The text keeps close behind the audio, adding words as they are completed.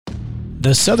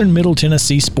The Southern Middle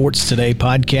Tennessee Sports Today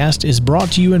podcast is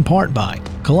brought to you in part by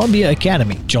Columbia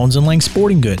Academy, Jones & Lang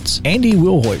Sporting Goods, Andy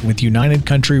Wilhoit with United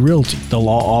Country Realty, the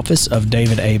law office of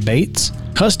David A. Bates,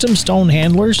 Custom Stone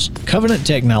Handlers, Covenant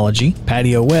Technology,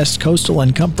 Patio West Coastal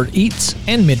and Comfort Eats,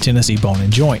 and Mid-Tennessee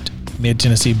Bone & Joint.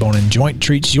 Mid-Tennessee Bone & Joint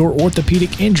treats your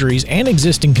orthopedic injuries and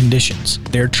existing conditions.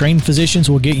 Their trained physicians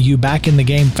will get you back in the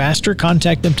game faster.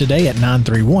 Contact them today at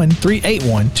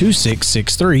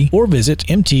 931-381-2663 or visit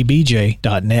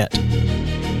mtbj.net.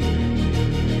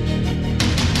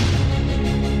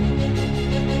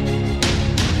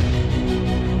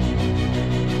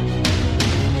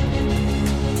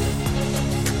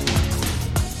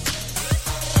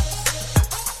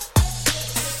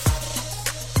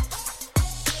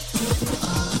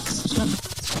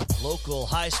 Local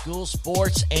high school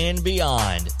sports and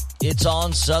beyond. It's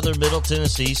on Southern Middle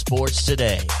Tennessee Sports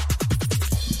Today.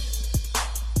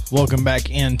 Welcome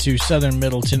back into Southern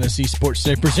Middle Tennessee Sports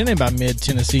Today, presented by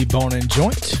Mid-Tennessee Bone &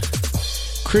 Joint.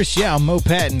 Chris Yao, Mo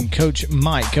Patton, Coach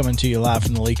Mike coming to you live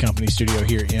from the Lee Company studio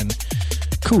here in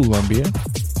Columbia.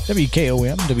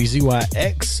 WKOM,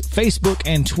 WZYX, Facebook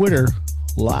and Twitter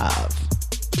live.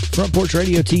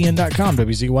 FrontPorchRadioTN.com,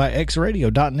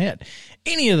 WZYXRadio.net.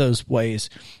 Any of those ways.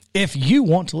 If you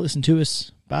want to listen to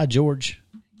us, by George,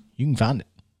 you can find it.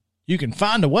 You can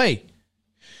find a way.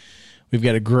 We've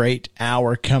got a great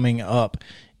hour coming up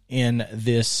in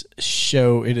this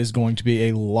show. It is going to be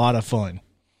a lot of fun.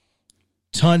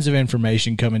 Tons of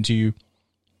information coming to you.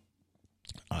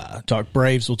 Talk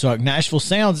Braves. We'll talk Nashville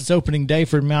Sounds. It's opening day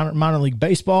for minor league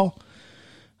baseball.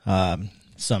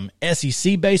 Some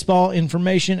SEC baseball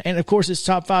information. And, of course, it's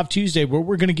Top 5 Tuesday, where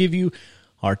we're going to give you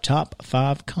our top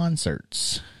 5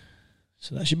 concerts.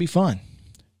 So that should be fun.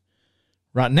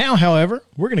 Right now, however,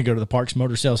 we're going to go to the Parks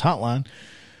Motor Sales Hotline,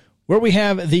 where we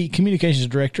have the communications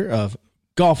director of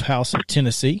Golf House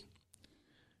Tennessee,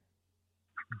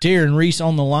 Darren Reese,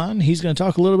 on the line. He's going to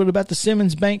talk a little bit about the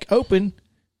Simmons Bank Open,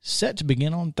 set to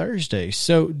begin on Thursday.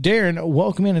 So, Darren,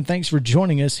 welcome in, and thanks for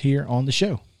joining us here on the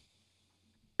show.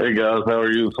 Hey, guys. How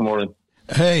are you this morning?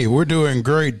 Hey, we're doing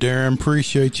great, Darren.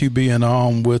 Appreciate you being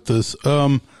on with us.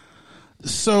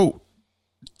 So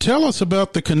tell us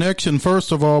about the connection,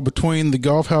 first of all, between the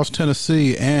Golf House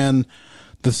Tennessee and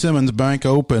the Simmons Bank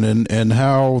Open, and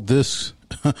how this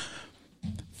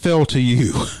fell to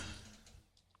you.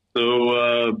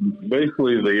 So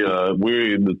basically,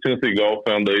 the Tennessee Golf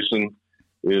Foundation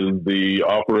is the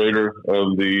operator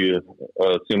of the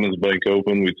Simmons Bank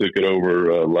Open. We took it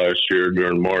over last year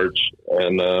during March,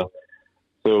 and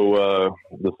So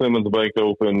the Simmons Bank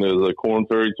Open is a Korn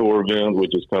Ferry Tour event,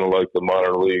 which is kind of like the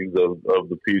minor leagues of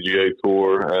the PGA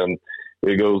Tour, and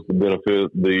it goes to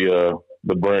benefit the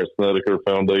Brant Snedeker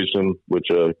Foundation,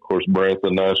 which of course Brant's a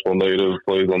Nashville native,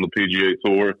 plays on the PGA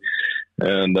Tour,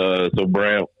 and so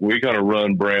Brant, we kind of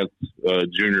run Brant's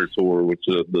Junior Tour, which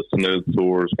is the SNED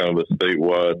Tour, is kind of a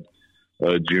statewide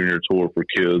junior tour for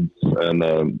kids, and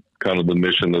kind of the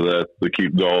mission of that to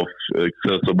keep golf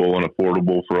accessible and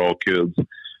affordable for all kids,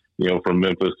 you know, from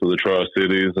Memphis to the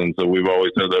Tri-Cities. And so we've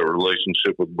always had that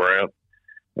relationship with Brant.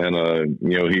 And,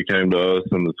 you know, he came to us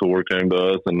and the tour came to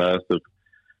us and asked if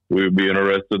we would be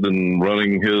interested in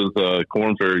running his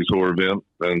Korn Ferry Tour event.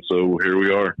 And so here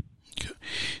we are.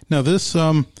 Now, this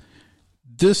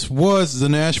was the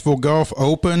Nashville Golf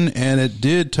Open, and it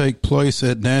did take place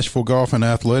at Nashville Golf and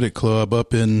Athletic Club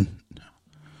up in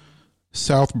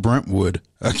South Brentwood,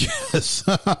 I guess.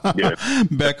 Yeah.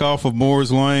 Back off of Moore's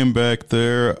Lane back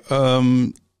there.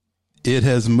 It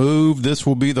has moved. This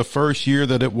will be the first year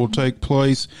that it will take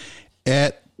place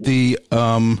at the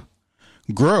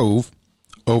Grove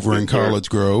over in College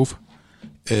Grove.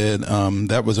 And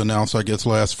that was announced, I guess,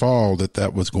 last fall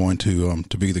that was going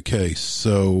to be the case.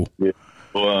 So, yeah.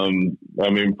 Well, I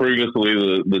mean, previously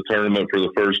the tournament for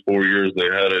the first 4 years they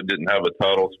had it didn't have a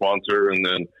title sponsor, and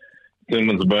then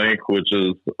Simmons Bank, which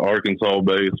is Arkansas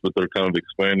based, but they're kind of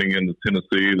expanding into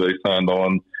Tennessee. They signed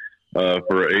on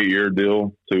for an 8-year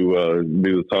deal to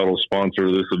be the title sponsor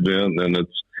of this event, and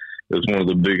it's one of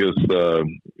the biggest,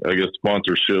 I guess,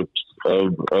 sponsorships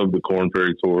of the Korn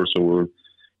Ferry Tour. So we're,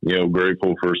 you know,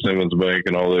 grateful for Simmons Bank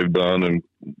and all they've done, and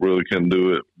really couldn't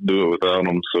do it without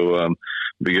them. So,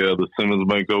 but yeah, the Simmons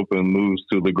Bank Open moves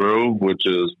to the Grove, which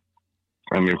is,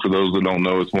 I mean, for those that don't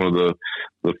know, it's one of the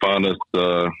finest,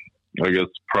 I guess,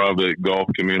 private golf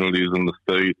communities in the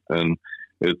state, and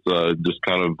it's just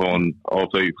kind of on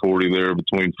off 840 there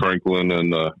between Franklin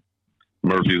and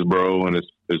Murfreesboro, and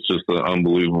it's just an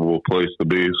unbelievable place to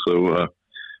be. So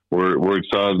we're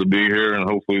excited to be here, and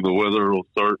hopefully the weather will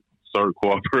start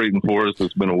cooperating for us.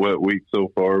 It's been a wet week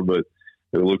so far, but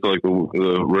it looks like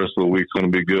the rest of the week's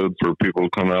going to be good for people to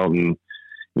come out and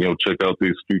check out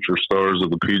these future stars of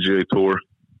the PGA Tour.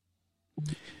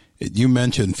 You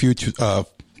mentioned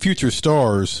future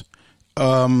stars.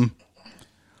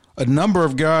 A number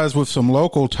of guys with some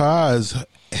local ties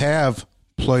have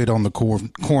played on the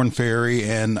Korn Ferry,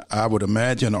 and I would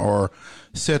imagine are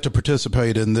set to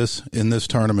participate in this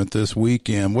tournament this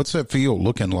weekend. What's that field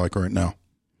looking like right now?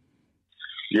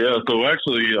 Yeah, so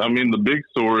actually, the big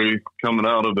story coming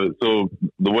out of it, so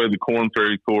the way the Korn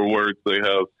Ferry Tour works, they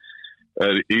have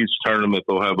at each tournament,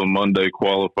 they'll have a Monday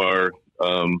qualifier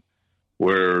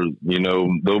where,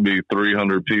 there'll be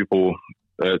 300 people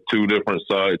at two different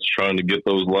sites trying to get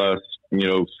those last,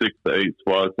 6 to 8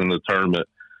 spots in the tournament.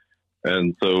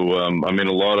 And so, a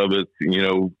lot of it,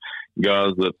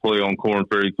 guys that play on Korn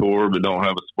Ferry Tour but don't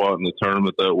have a spot in the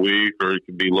tournament that week, or it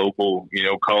could be local,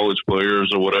 college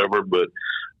players or whatever. But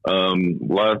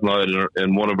last night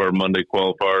in one of our Monday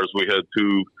qualifiers, we had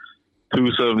two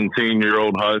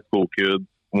 17-year-old high school kids.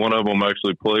 One of them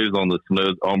actually plays on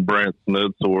on Brandt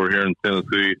Sned Tour here in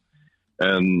Tennessee,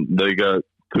 and they got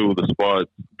two of the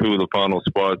final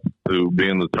spots to be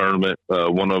in the tournament.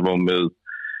 One of them is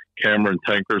Cameron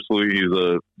Tankersley.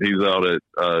 He's out at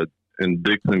in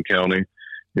Dixon County.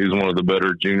 He's one of the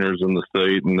better juniors in the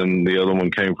state, and then the other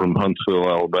one came from Huntsville,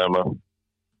 Alabama.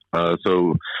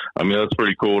 So that's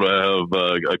pretty cool to have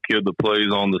a kid that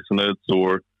plays on the Sned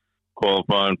Tour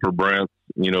qualifying for Brandt's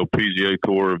PGA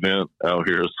Tour event out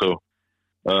here. So,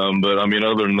 but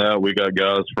other than that, we got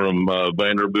guys from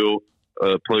Vanderbilt.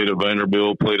 Played at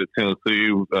Vanderbilt, played at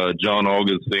Tennessee. John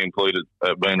Augustine played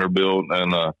at Vanderbilt,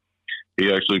 and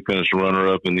he actually finished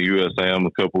runner-up in the USAM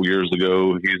a couple years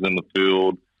ago. He's in the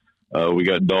field. We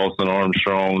got Dawson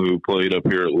Armstrong, who played up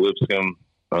here at Lipscomb.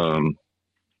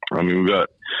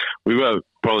 We've got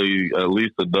probably at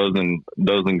least a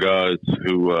dozen guys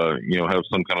who have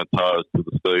some kind of ties to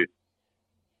the state.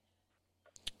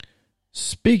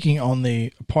 Speaking on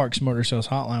the Parks Motor Sales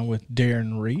Hotline with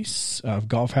Darren Reese of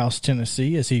Golf House,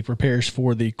 Tennessee, as he prepares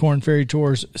for the Korn Ferry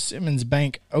Tour's Simmons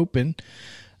Bank Open.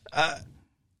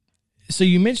 So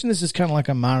you mentioned this is kind of like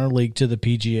a minor league to the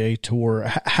PGA Tour.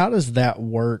 How does that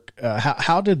work?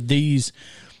 How did these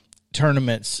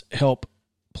tournaments help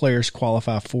players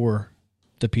qualify for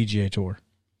the PGA Tour?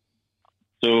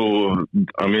 So,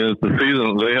 it's the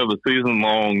season. They have a season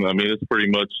long. It's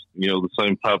pretty much, the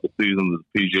same type of season that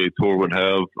the PGA Tour would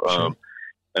have. Sure.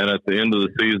 And at the end of the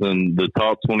season, the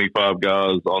top 25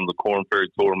 guys on the Korn Ferry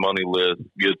Tour money list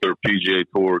get their PGA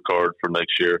Tour card for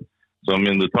next year. So,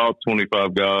 the top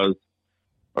 25 guys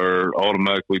are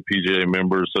automatically PGA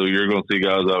members. So you're going to see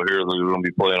guys out here that are going to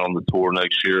be playing on the tour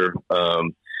next year.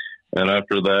 And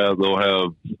after that, they'll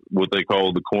have what they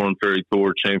call the Korn Ferry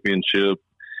Tour Championship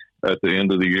at the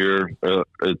end of the year.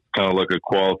 It's kind of like a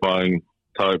qualifying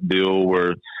type deal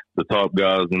where the top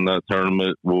guys in that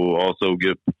tournament will also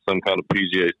get some kind of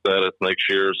PGA status next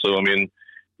year. So,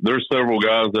 there's several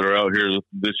guys that are out here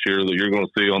this year that you're going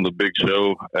to see on the big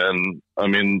show. And,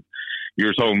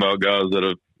 you're talking about guys that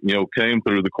have, came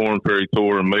through the Korn Ferry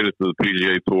Tour and made it to the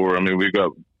PGA Tour. We've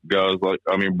got guys like,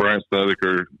 Brandt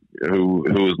Snedeker,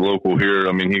 who is local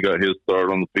here. He got his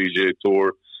start on the PGA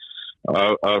Tour.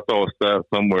 I saw a stat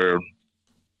somewhere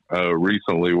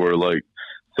recently where like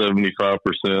 75%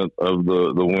 of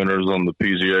the winners on the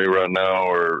PGA right now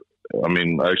are,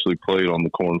 actually played on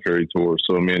the Korn Ferry Tour.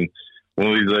 So, one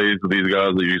of these days, these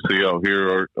guys that you see out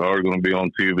here are going to be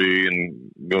on TV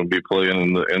and going to be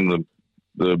playing in the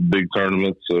big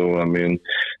tournaments. So,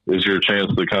 it's your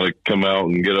chance to kind of come out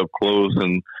and get up close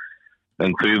and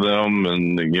see them,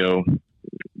 and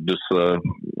just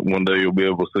one day you'll be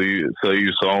able to say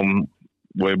you saw them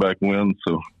way back when.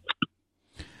 So,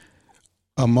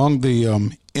 among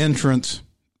the entrants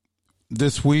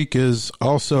this week is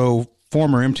also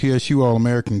former MTSU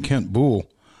All-American Kent Bull,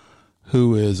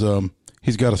 who is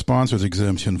he's got a sponsor's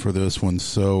exemption for this one.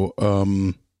 So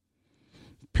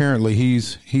apparently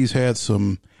he's had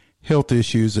some health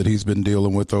issues that he's been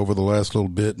dealing with over the last little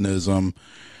bit, and is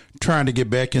trying to get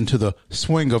back into the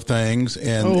swing of things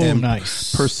and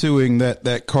nice. Pursuing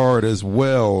that card as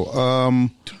well.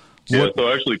 So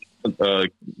actually,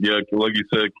 like you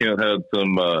said, Kent had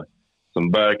some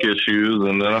back issues,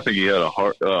 and then I think he had a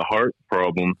heart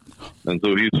problem, and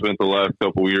so he spent the last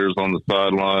couple of years on the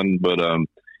sideline. But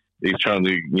he's trying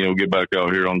to get back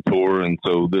out here on tour, and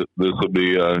so this will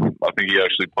be. I think he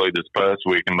actually played this past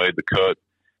week and made the cut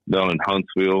down in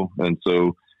Huntsville, and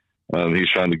so he's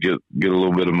trying to get a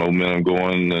little bit of momentum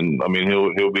going. And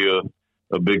he'll be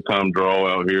a big time draw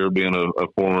out here, being a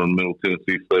former Middle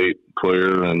Tennessee State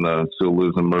player, and still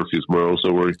lives in Murfreesboro.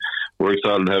 So we're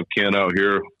excited to have Ken out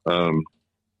here.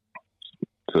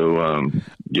 So,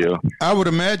 yeah. I would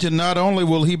imagine not only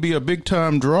will he be a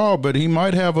big-time draw, but he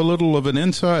might have a little of an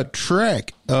inside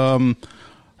track.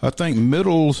 I think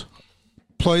Middles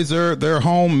plays their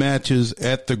home matches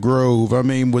at the Grove. I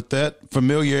mean, would that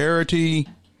familiarity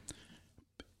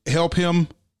help him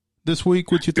this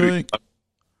week, what you think?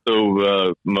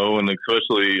 So, Mo, and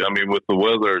especially, I mean, with the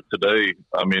weather today,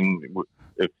 I mean,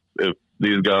 if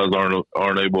these guys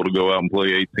aren't able to go out and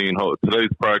play 18 holes,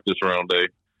 today's practice round day.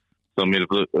 So, I mean,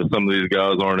 if some of these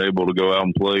guys aren't able to go out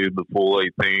and play the full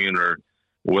 18, or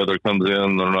weather comes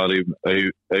in, they're not even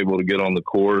able to get on the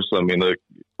course. I mean,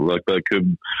 that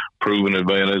could prove an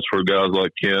advantage for guys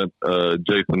like Kent.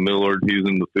 Jason Millard, he's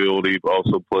in the field. He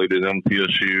also played at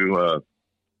MTSU.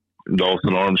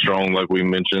 Dawson Armstrong, like we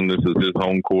mentioned, this is his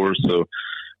home course. So,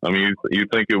 I mean, you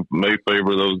think it may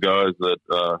favor those guys that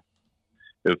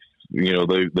if, you know,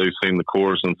 they've seen the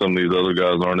course and some of these other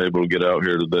guys aren't able to get out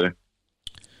here today.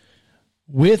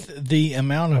 With the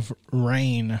amount of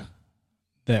rain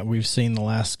that we've seen the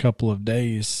last couple of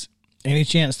days, any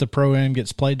chance the Pro-Am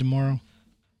gets played tomorrow?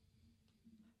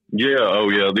 Yeah, oh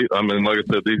yeah. I mean, like I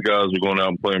said, these guys are going out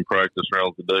and playing practice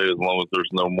rounds today as long as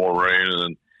there's no more rain.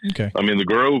 And okay. I mean, the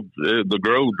Grove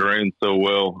drains so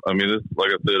well. I mean, it's like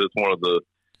I said, it's one of the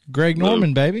Greg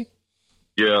Norman, baby.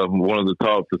 Yeah, one of the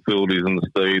top facilities in the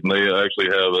state, and they actually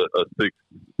have a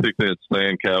 6-inch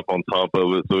sand cap on top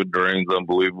of it, so it drains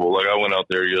unbelievable. Like I went out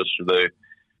there yesterday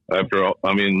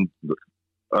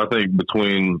I think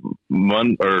between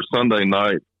Sunday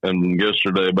night and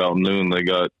yesterday about noon, they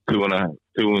got 2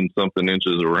 and something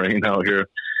inches of rain out here.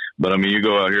 But I mean, you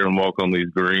go out here and walk on these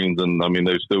greens, and I mean,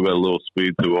 they've still got a little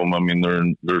speed to them. I mean,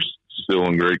 they're still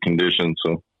in great condition.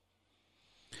 So,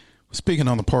 speaking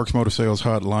on the Parks Motor Sales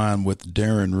Hotline with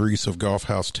Darren Reese of Golf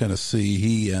House, Tennessee,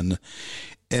 he and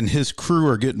his crew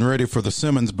are getting ready for the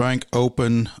Simmons Bank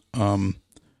Open,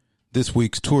 this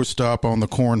week's tour stop on the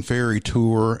Corn Ferry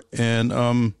Tour. And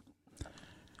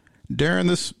Darren,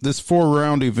 this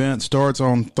 4-round event starts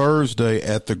on Thursday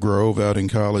at the Grove out in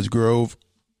College Grove.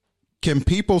 Can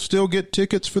people still get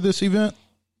tickets for this event?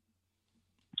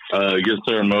 Yes,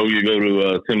 sir, Mo. You go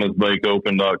to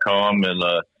SimmonsBankOpen.com, and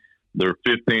they're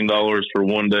 $15 for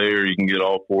one day, or you can get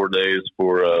all 4 days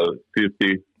for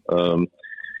 $50.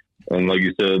 And like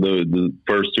you said, the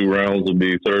first 2 rounds will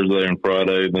be Thursday and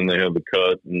Friday. Then they have the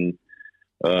cut, and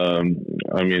I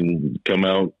mean, come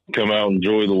out,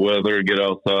 enjoy the weather, get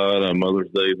outside. Mother's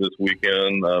Day this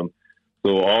weekend,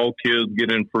 so all kids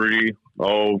get in free.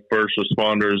 All first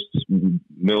responders,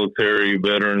 military,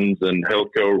 veterans, and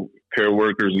healthcare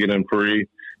workers get in free.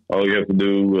 All you have to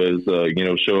do is,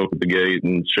 show up at the gate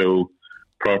and show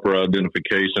proper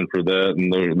identification for that,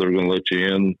 and they're going to let you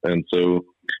in. And so,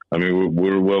 I mean,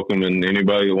 we're welcoming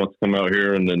anybody that wants to come out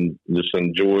here and then just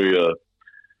enjoy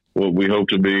what we hope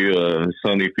to be a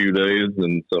sunny few days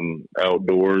and some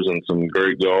outdoors and some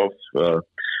great golf.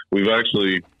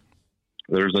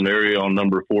 There's an area on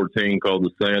number 14 called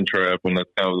the Sand Trap, and that's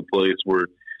kind of the place where,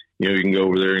 you can go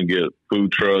over there and get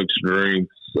food trucks,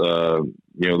 drinks.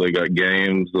 They got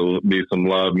games. There'll be some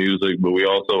live music, but we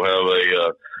also have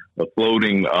a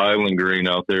floating island green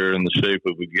out there in the shape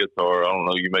of a guitar. I don't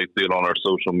know. You may see it on our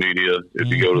social media if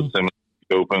you go to Simmons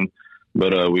Open.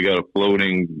 But we got a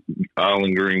floating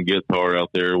island green guitar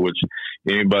out there, which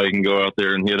anybody can go out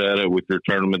there and hit at it with your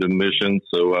tournament admission.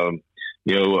 So,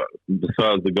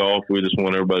 besides the golf, we just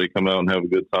want everybody to come out and have a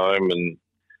good time and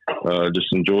just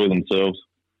enjoy themselves.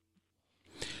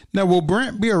 Now, will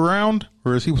Brant be around,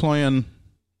 or is he playing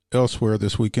elsewhere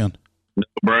this weekend?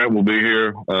 Brant will be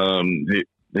here. We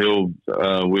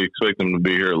expect him to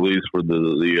be here at least for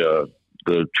the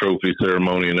trophy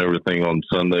ceremony and everything on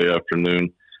Sunday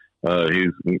afternoon.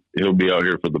 He'll be out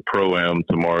here for the Pro-Am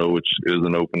tomorrow, which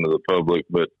isn't open to the public,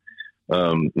 but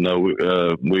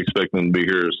we expect him to be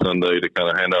here Sunday to kind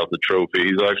of hand out the trophy.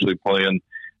 He's actually playing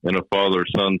in a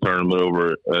father-son tournament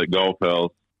over at Golf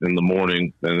House in the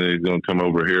morning, and then he's going to come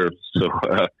over here. So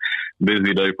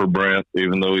busy day for Brant,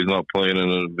 even though he's not playing in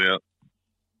an event.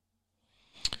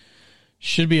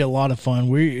 Should be a lot of fun.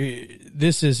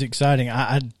 This is exciting.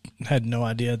 I had no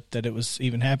idea that it was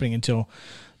even happening until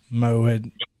Mo had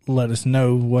let us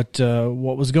know what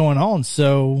was going on.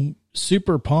 So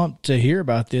super pumped to hear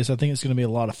about this. I think it's going to be a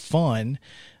lot of fun.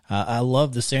 I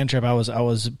love the Sand Trap. I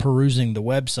was perusing the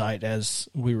website as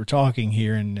we were talking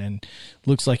here, and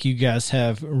looks like you guys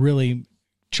have really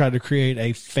tried to create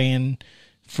a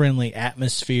fan-friendly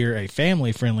atmosphere, a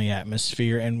family-friendly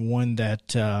atmosphere, and one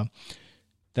that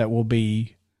will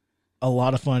be a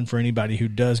lot of fun for anybody who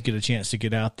does get a chance to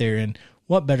get out there. And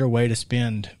what better way to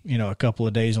spend, a couple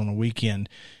of days on the weekend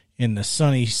in the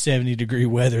sunny 70-degree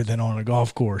weather than on a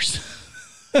golf course?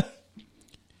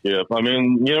 Yeah, I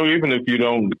mean, even if you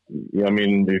don't,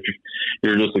 if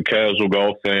you're just a casual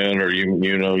golf fan, or you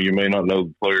may not know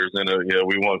the players in it. Yeah,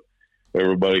 we want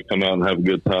everybody to come out and have a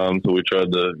good time. So we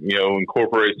tried to,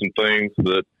 incorporate some things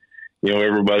that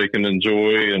everybody can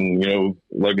enjoy. And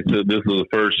like I said, this is the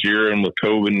first year, and with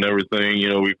COVID and everything,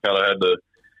 we've kind of had to,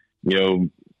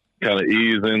 kind of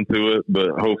ease into it.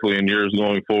 But hopefully, in years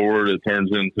going forward, it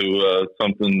turns into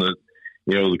something that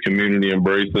the community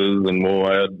embraces, and we'll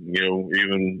add,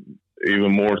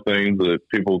 even more things that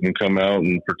people can come out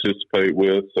and participate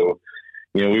with. So,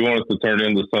 we want it to turn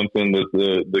into something that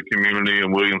the community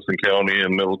in Williamson County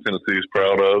and Middle Tennessee is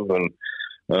proud of. And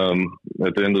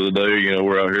at the end of the day,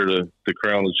 we're out here to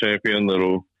crown the champion that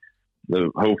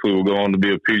hopefully will go on to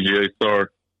be a PGA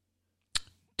star.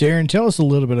 Darren, tell us a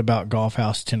little bit about Golf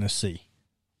House Tennessee.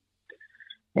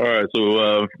 All right,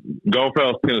 so Golf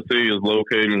House Tennessee is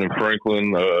located in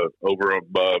Franklin, over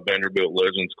by Vanderbilt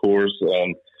Legends Course.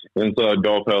 Inside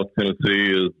Golf House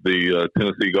Tennessee is the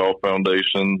Tennessee Golf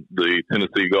Foundation, the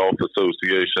Tennessee Golf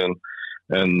Association,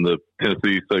 and the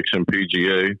Tennessee Section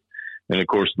PGA. And of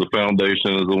course, the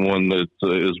foundation is the one that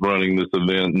is running this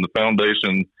event. And the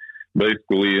foundation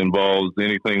basically involves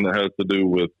anything that has to do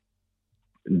with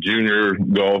junior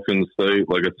golf in the state.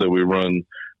 Like I said, we run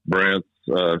Brandt's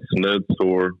SNEDS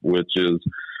Tour, which is,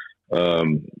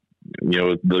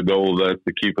 the goal of that is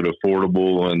to keep it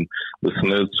affordable. And the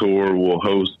SNEDS Tour will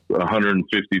host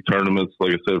 150 tournaments,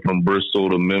 like I said, from Bristol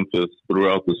to Memphis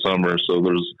throughout the summer. So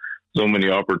there's so many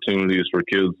opportunities for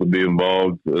kids to be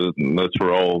involved. And that's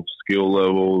for all skill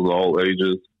levels, all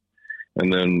ages.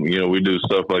 And then, we do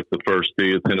stuff like the First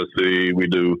Tee of Tennessee. We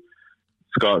do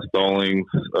Scott Stallings,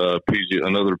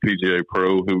 another PGA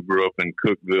pro who grew up in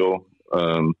Cookeville,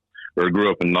 or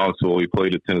grew up in Knoxville. He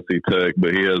played at Tennessee Tech,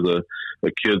 but he has a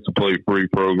kids play free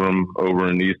program over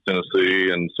in East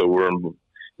Tennessee. And so we're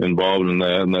involved in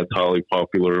that, and that's highly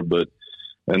popular.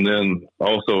 And then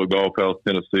also at Golf House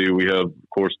Tennessee, we have, of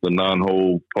course, the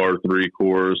 9-hole par 3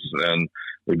 course and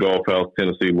the Golf House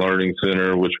Tennessee Learning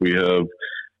Center, which we have,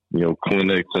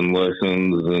 clinics and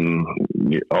lessons and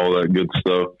all that good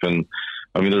stuff. And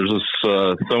I mean, there's just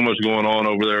so much going on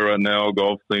over there right now.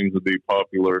 Golf seems to be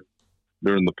popular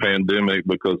during the pandemic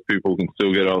because people can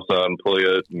still get outside and play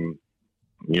it. And,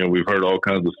 we've heard all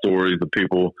kinds of stories of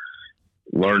people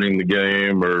learning the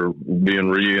game or being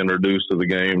reintroduced to the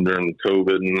game during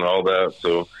COVID and all that.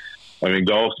 So, I mean,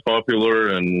 golf's popular,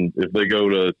 and if they go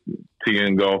to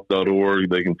tngolf.org,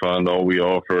 they can find all we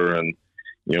offer. And,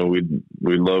 we'd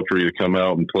love for you to come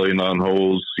out and play 9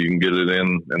 holes. You can get it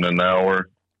in an hour,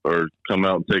 or come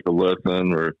out and take a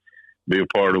lesson, or be a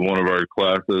part of one of our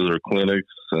classes or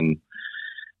clinics. And,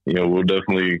 we'll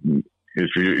definitely, if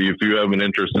you have an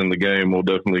interest in the game, we'll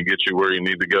definitely get you where you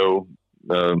need to go.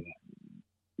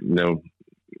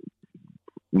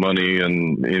 Money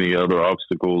and any other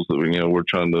obstacles that we're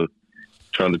trying to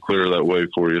clear that way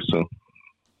for you. So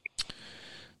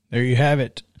there you have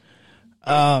it.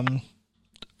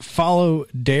 Follow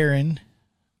Darren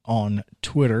on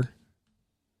Twitter.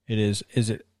 It's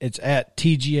at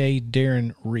TGA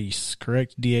Darren Reese,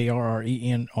 correct?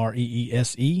 DARRENREESE.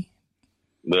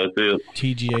 That's it.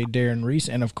 TGA Darren Reese.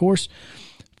 And of course,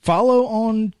 follow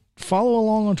along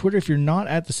on Twitter. If you're not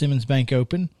at the Simmons Bank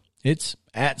Open, it's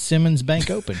at Simmons Bank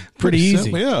Open. Pretty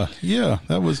easy. Yeah.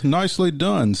 That was nicely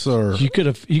done, sir. You could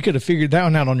have figured that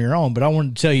one out on your own, but I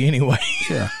wanted to tell you anyway.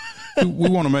 Yeah. We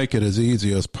want to make it as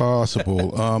easy as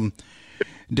possible.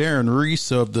 Darren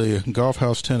Reese of the Golf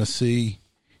House Tennessee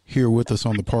here with us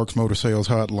on the Parks Motor Sales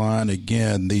Hotline.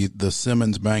 Again, the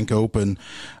Simmons Bank Open.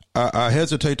 I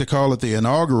hesitate to call it the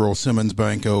inaugural Simmons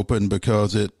Bank Open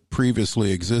because it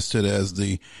previously existed as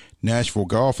the Nashville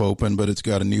Golf Open, but it's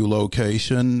got a new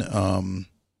location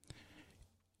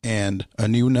and a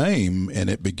new name, and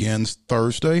it begins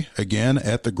Thursday, again,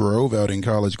 at the Grove out in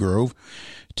College Grove.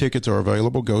 Tickets are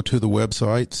available. Go to the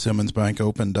website,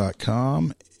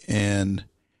 simmonsbankopen.com. And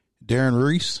Darren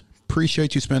Reese,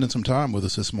 appreciate you spending some time with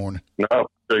us this morning. No,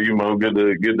 you, Mo. Good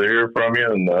to hear from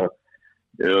you. And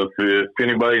if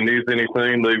anybody needs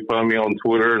anything, they can find me on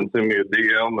Twitter and send me a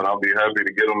DM, and I'll be happy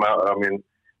to get them out. I mean, if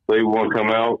they want to come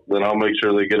out, then I'll make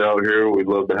sure they get out here. We'd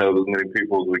love to have as many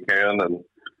people as we can, and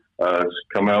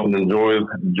come out and enjoy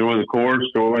the course,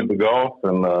 enjoy the golf,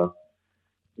 and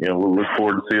we'll look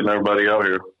forward to seeing everybody out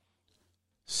here.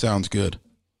 Sounds good.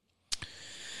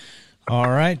 All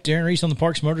right, Darren Reese on the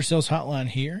Parks Motor Sales Hotline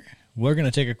here. We're going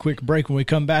to take a quick break. When we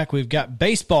come back, we've got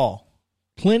baseball.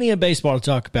 Plenty of baseball to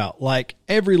talk about, like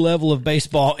every level of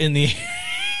baseball in the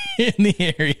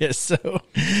area. So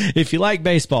if you like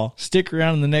baseball, stick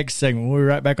around in the next segment. We'll be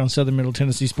right back on Southern Middle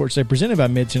Tennessee Sports Day, presented by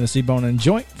Mid-Tennessee Bone and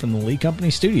Joint from the Lee Company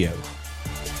Studio.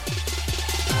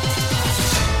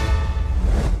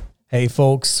 Hey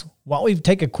folks, while we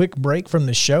take a quick break from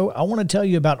the show, I want to tell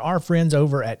you about our friends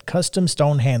over at Custom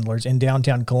Stone Handlers in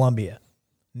downtown Columbia.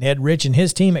 Ned Rich and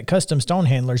his team at Custom Stone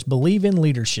Handlers believe in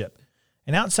leadership.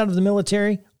 And outside of the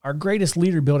military, our greatest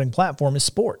leader building platform is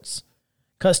sports.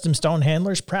 Custom Stone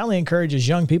Handlers proudly encourages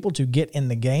young people to get in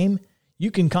the game. You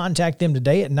can contact them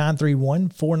today at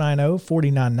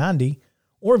 931-490-4990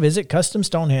 or visit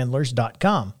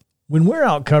CustomStonehandlers.com. When we're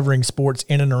out covering sports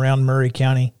in and around Murray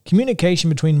County, communication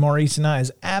between Maurice and I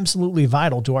is absolutely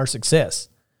vital to our success.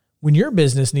 When your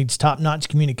business needs top-notch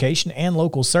communication and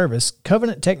local service,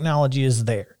 Covenant Technology is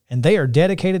there, and they are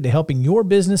dedicated to helping your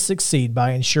business succeed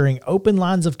by ensuring open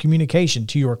lines of communication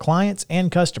to your clients and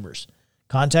customers.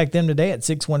 Contact them today at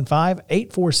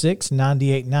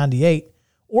 615-846-9898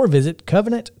 or visit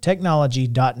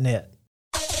covenanttechnology.net.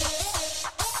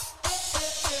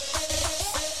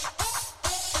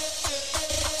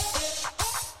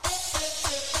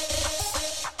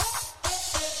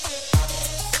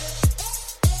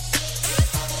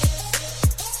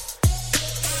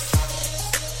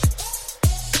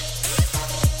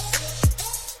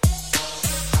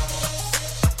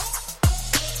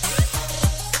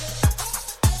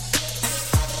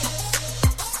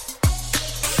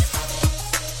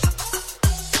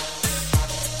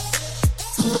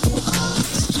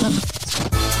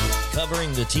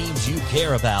 Covering the teams you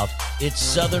care about, it's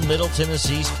Southern Middle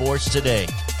Tennessee Sports Today.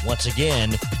 Once again,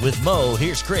 with Mo,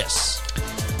 here's Chris.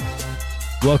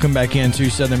 Welcome back into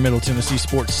Southern Middle Tennessee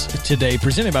Sports Today,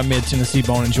 presented by Mid-Tennessee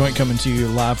Bone & Joint, coming to you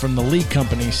live from the Lee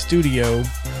Company studio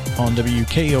on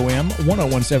WKOM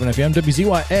 101.7 FM,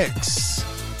 WZYX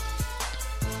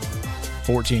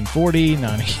 1440,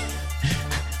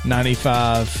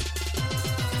 95,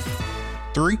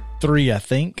 3, I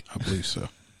think. I believe so.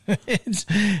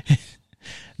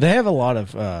 They have a lot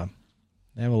of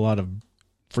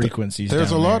frequencies. There's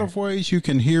a down lot there. of ways you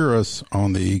can hear us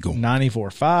on the Eagle.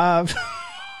 94.5.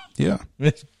 Yeah.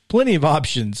 There's plenty of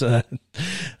options. All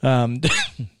right,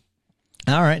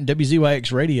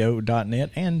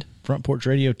 WZYXradio.net and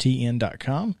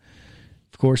FrontPorchRadioTN.com.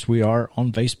 Of course, we are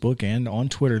on Facebook and on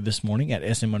Twitter this morning at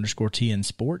SM_TN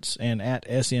Sports and at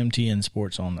SMTN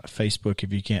Sports on Facebook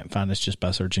if you can't find us just by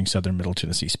searching Southern Middle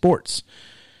Tennessee Sports.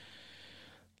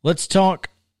 Let's talk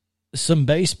some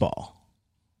baseball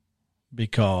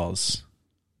because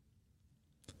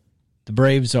the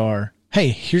Braves are... Hey,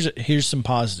 here's some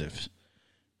positives.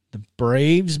 The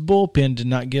Braves bullpen did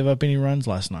not give up any runs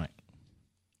last night.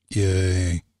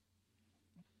 Yay.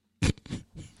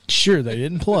 Sure, they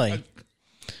didn't play,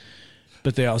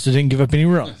 but they also didn't give up any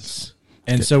runs.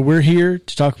 And so we're here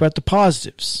to talk about the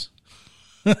positives.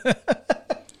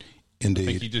 Indeed. I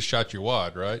think you just shot your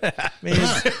wad, right? I mean,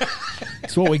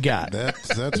 it's what we got.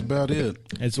 That's about it.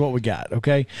 It's what we got,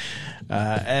 okay?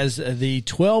 As the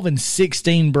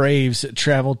 12-16 Braves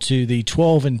travel to the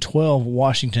 12-12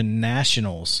 Washington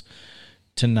Nationals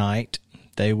tonight,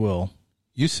 they will...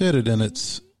 You said it, and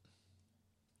it's...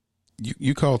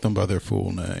 You called them by their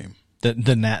full name.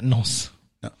 The Nationals.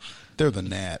 No, they're the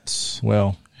Nats.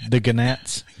 Well, the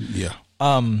Gnats. Yeah.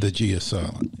 The G is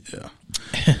silent. Yeah.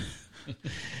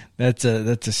 That's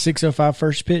a 6:05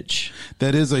 first pitch.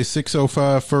 That is a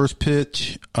 6:05 first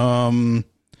pitch.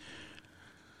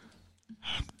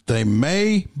 They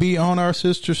may be on our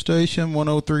sister station,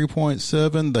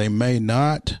 103.7. They may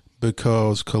not,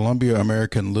 because Columbia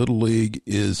American Little League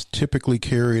is typically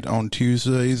carried on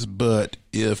Tuesdays. But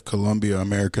if Columbia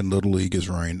American Little League is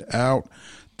rained out,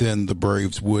 then the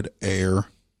Braves would air.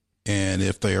 And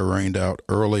if they are rained out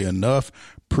early enough,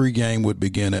 pregame would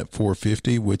begin at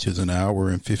 4:50, which is an hour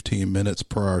and 15 minutes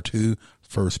prior to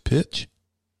first pitch.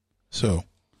 So,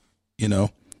 you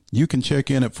can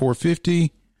check in at 4:50.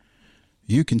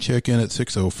 You can check in at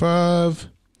 6:05.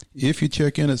 If you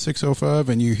check in at 6:05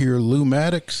 and you hear Lou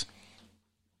Maddox,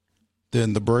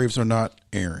 then the Braves are not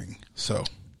airing. So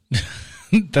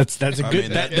that's a good.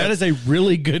 That is a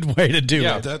really good way to do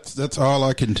it. That's all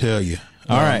I can tell you.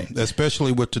 All right,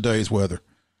 especially with today's weather.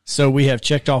 So we have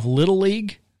checked off Little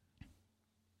League,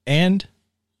 and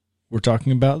we're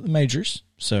talking about the majors.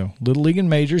 So Little League and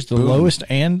majors, the lowest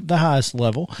and the highest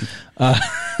level.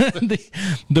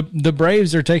 The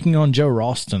Braves are taking on Joe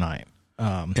Ross tonight,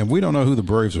 and we don't know who the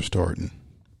Braves are starting.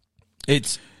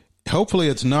 Hopefully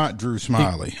it's not Drew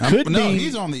Smiley.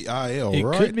 He's on the IL,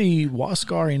 right? It could be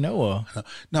Huascar Ynoa.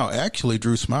 No, actually,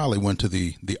 Drew Smiley went to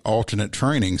the alternate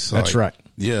training site. That's right.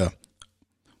 Yeah,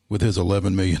 with his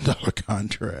 $11 million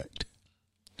contract.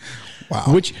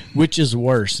 Wow. Which is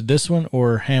worse, this one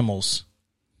or Hamels?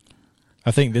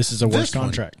 I think this is a worse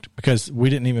contract because we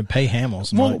didn't even pay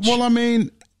Hamels much. Well, I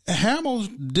mean, Hamels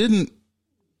didn't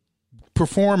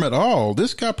perform at all.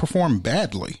 This guy performed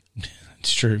badly.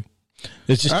 It's true.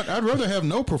 It's just I'd rather have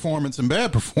no performance than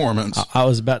bad performance. I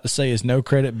was about to say, is no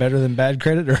credit better than bad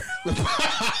credit? Or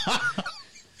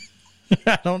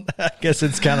I guess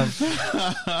it's kind of 6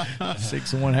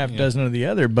 and 1/2 dozen of the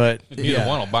other, but neither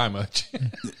one will buy much.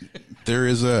 There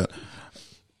is that.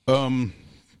 So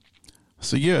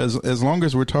yeah, as long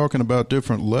as we're talking about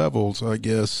different levels, I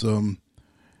guess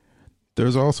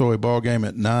there's also a ball game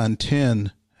at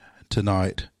 9:10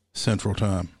 tonight Central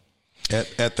Time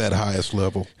at that highest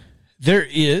level. There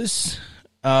is.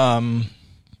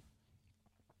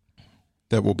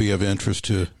 That will be of interest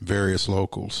to various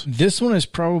locals. This one is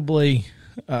probably,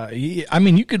 I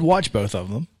mean, you could watch both of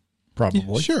them,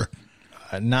 probably. Sure.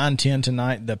 9:10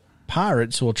 tonight, the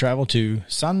Pirates will travel to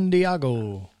San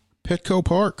Diego. Petco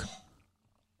Park.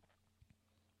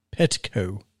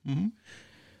 Petco. Mm-hmm.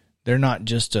 They're not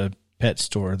just a pet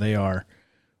store. They are,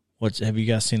 have you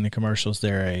guys seen the commercials?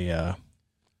 They're a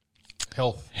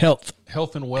Health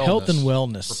and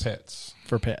wellness for pets.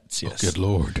 For pets, yes. Oh, good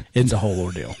Lord. It's a whole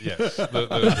ordeal. Yes.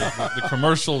 The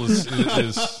commercial is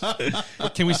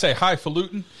can we say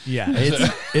highfalutin? Yeah,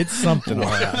 it's something all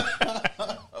right.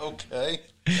 Okay.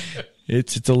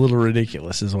 It's a little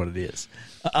ridiculous is what it is.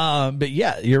 But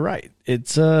yeah, you're right.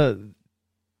 It's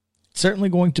certainly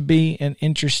going to be an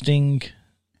interesting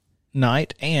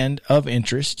night and of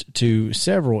interest to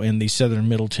several in the southern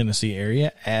Middle Tennessee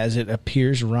area, as it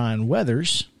appears Ryan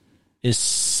Weathers is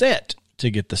set to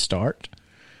get the start.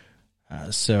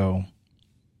 So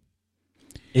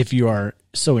if you are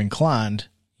so inclined,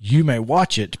 you may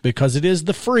watch it because it is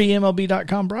the free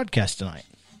MLB.com broadcast tonight.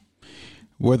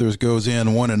 Weathers goes in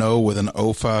 1-0 with an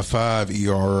 0.55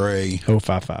 ERA.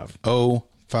 0.55.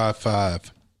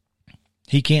 0.55.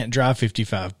 He can't drive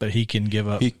 55, but he can give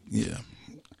up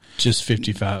just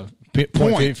 55.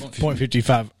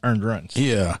 0.55 earned runs.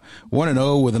 Yeah.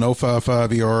 1-0 with an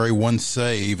 0.55 ERA, 1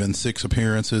 save in 6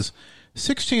 appearances,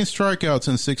 16 strikeouts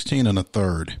in 16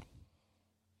 1/3.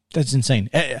 That's insane.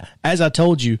 As I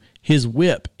told you, his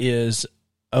whip is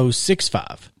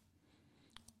 0.65.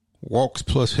 Walks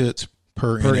plus hits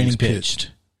per inning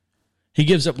pitched. He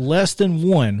gives up less than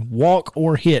 1 walk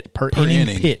or hit per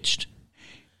inning pitched.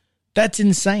 That's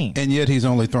insane. And yet he's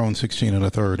only thrown 16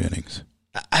 1/3 innings.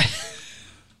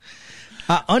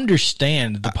 I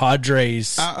understand the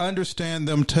Padres. I understand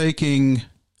them taking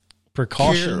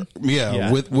precaution.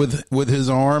 With his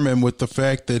arm and with the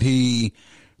fact that he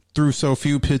threw so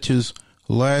few pitches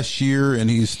last year, and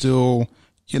he's still,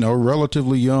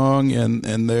 relatively young,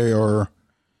 and they are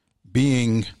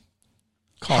being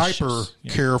cautious, hyper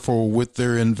careful with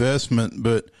their investment.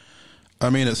 But I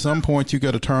mean, at some point you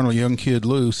got to turn a young kid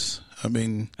loose. I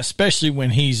mean, especially when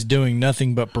he's doing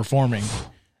nothing but performing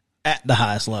at the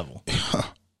highest level.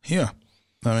 Yeah.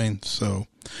 I mean, so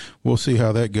we'll see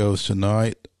how that goes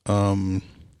tonight. What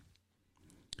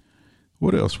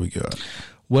else we got?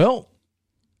 Well,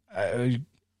 I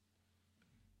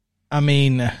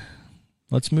mean,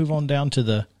 let's move on down to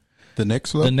the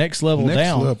next level. The next level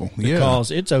down.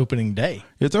 Because it's opening day.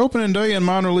 It's opening day in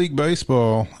minor league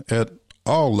baseball at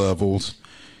all levels,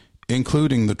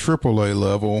 including the AAA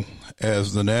level,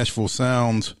 as the Nashville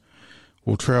Sounds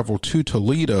will travel to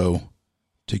Toledo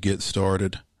to get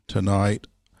started tonight.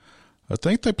 I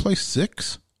think they play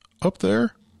 6 up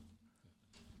there.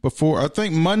 I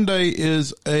think Monday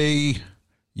is a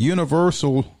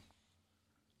universal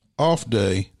off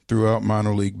day throughout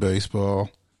minor league baseball.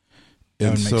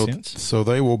 That would make sense. So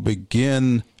they will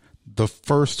begin the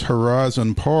First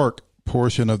Horizon Park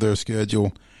portion of their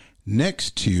schedule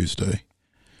next Tuesday.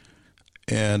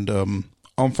 And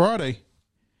on Friday,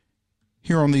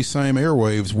 here on these same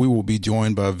airwaves, we will be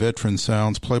joined by Veteran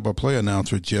Sounds play-by-play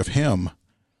announcer Jeff Hem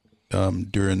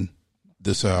during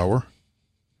this hour,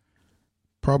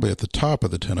 probably at the top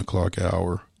of the 10 o'clock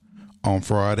hour on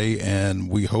Friday, and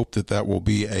we hope that will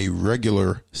be a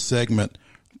regular segment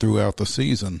throughout the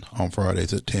season on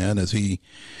Fridays at 10 as he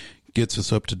gets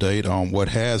us up to date on what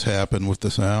has happened with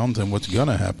the Sounds and what's going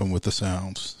to happen with the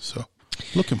Sounds. So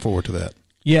looking forward to that.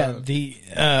 Yeah,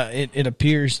 it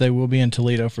appears they will be in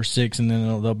Toledo for 6, and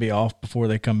then they'll be off before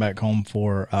they come back home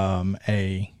for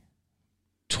a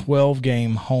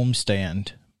 12-game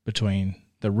homestand between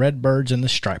the Redbirds and the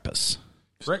Stripers.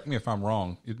 Correct me if I'm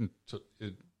wrong.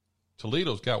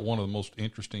 Toledo's got one of the most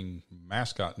interesting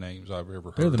mascot names I've ever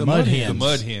heard. They're the Mud Hens. The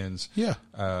Mud Hens. Yeah.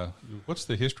 What's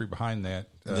the history behind that?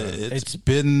 It's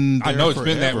been there I know it's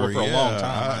forever. been that way for a long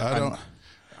time.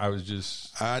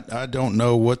 I don't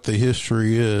know what the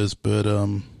history is, but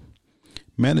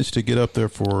managed to get up there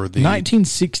for the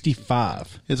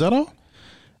 1965. Is that all?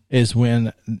 Is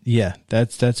when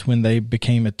that's when they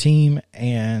became a team,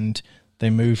 and They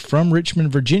moved from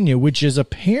Richmond, Virginia, which is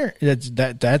apparent.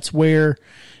 That's where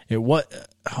it was.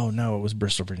 Oh no, it was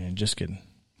Bristol, Virginia. Just kidding.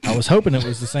 I was hoping it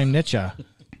was the same Nitya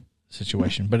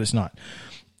situation, but it's not.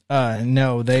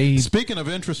 No, they. Speaking of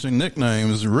interesting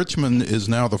nicknames, Richmond is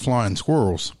now the Flying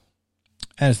Squirrels,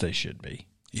 as they should be.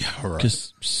 Yeah, all right.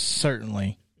 Because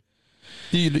certainly.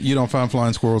 You don't find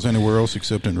flying squirrels anywhere else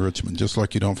except in Richmond, just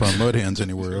like you don't find mud hens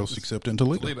anywhere else except in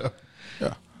Toledo.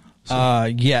 Yeah.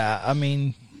 Yeah, I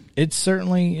mean, it's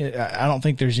certainly, I don't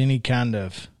think there's any kind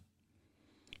of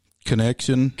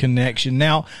connection.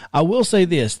 Now, I will say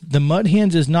this. The Mud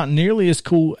Hens is not nearly as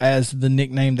cool as the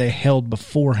nickname they held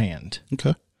beforehand.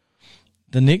 Okay.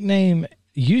 The nickname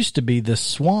used to be the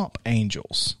Swamp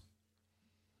Angels.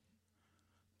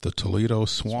 The Toledo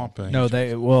Swamp Angels.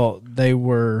 No, they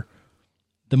were...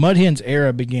 The Mud Hens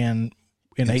era began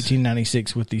in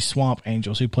 1896 with the Swamp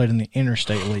Angels, who played in the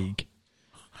Interstate League.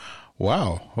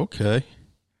 Wow. Okay.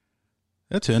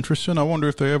 That's interesting. I wonder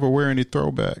if they ever wear any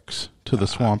throwbacks to the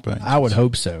Swamp Angels. I would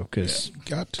hope so, because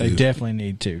got to. They definitely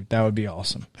need to. That would be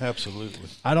awesome. Absolutely.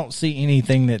 I don't see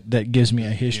anything that gives me a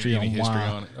history on why.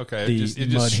 On it. Okay. The it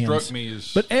just struck Hens. me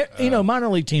as. But minor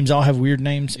league teams all have weird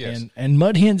names, Yes. and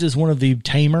Mud Hens is one of the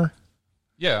tamer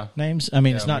yeah. names. I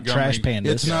mean, it's not Montgomery. Trash Pandas.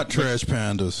 It's not Trash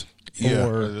Pandas. Yeah.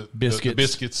 Or The biscuits.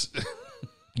 biscuits.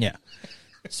 Yeah.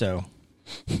 So,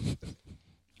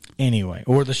 anyway,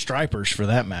 or the Stripers for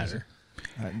that matter,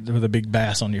 with a big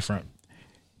bass on your front.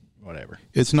 Whatever.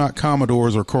 It's not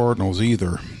Commodores or Cardinals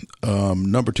either.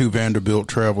 Number 2 Vanderbilt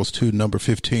travels to number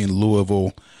 15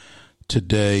 Louisville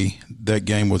today. That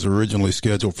game was originally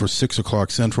scheduled for 6 o'clock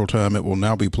Central Time. It will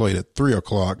now be played at 3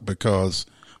 o'clock because,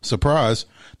 surprise,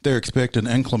 they're expecting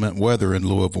inclement weather in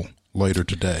Louisville later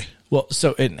today. Well,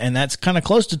 so and that's kind of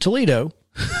close to Toledo.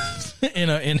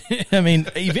 I mean,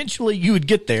 eventually you would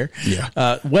get there,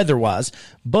 weather-wise.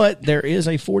 But there is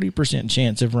a 40%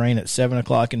 chance of rain at 7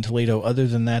 o'clock in Toledo. Other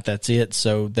than that, that's it.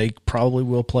 So they probably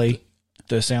will play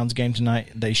the Sounds game tonight.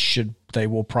 They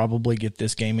will probably get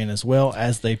this game in as well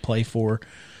as they play for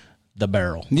the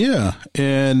Barrel. Yeah,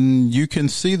 and you can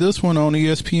see this one on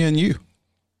ESPNU.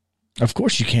 Of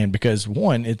course you can, because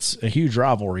one, it's a huge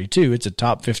rivalry. Two, it's a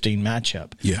top 15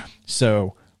 matchup. Yeah.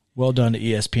 So well done to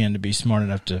ESPN to be smart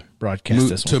enough to broadcast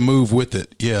this one. To move with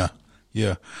it. Yeah.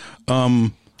 Yeah.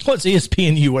 What's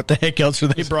ESPNU? What the heck else are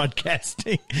they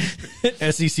broadcasting?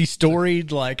 SEC story?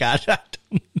 Like, I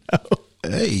don't know.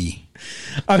 Hey.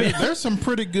 I mean, there's some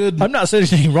pretty good. I'm not saying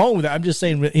anything wrong with it. I'm just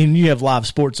saying when you have live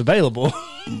sports available.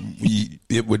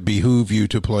 It would behoove you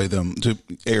to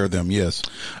air them, yes.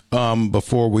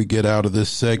 Before we get out of this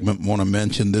segment, want to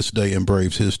mention this day in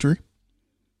Braves history,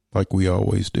 like we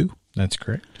always do. That's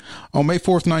correct. On May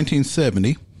 4th,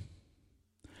 1970,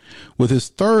 with his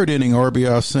third inning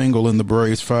RBI single in the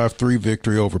Braves' 5-3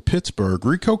 victory over Pittsburgh,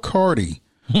 Rico Carty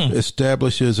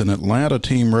establishes an Atlanta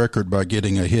team record by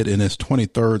getting a hit in his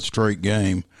 23rd straight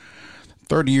game.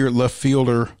 30-year left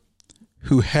fielder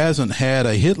who hasn't had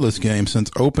a hitless game since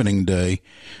opening day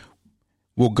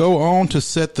will go on to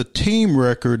set the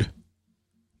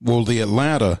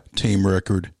Atlanta team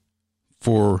record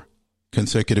for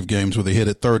consecutive games with a hit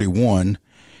at 31,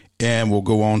 and will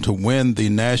go on to win the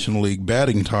National League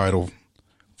batting title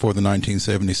for the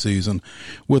 1970 season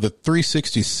with a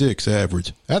 366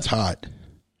 average. That's hot.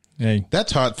 Hey,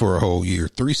 that's hot for a whole year.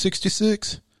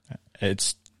 366?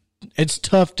 It's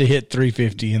tough to hit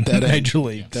 350 in the Major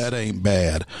League. That ain't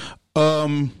bad.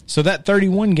 So that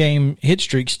 31 game hit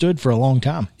streak stood for a long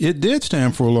time. It did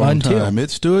stand for a long time.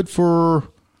 It stood for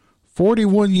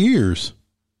 41 years,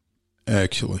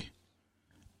 actually,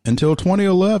 until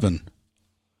 2011,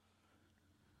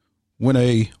 when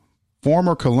a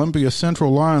former Columbia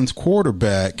Central Lions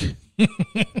quarterback,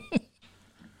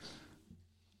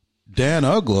 Dan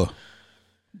Uggla,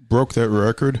 broke that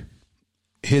record,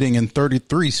 hitting in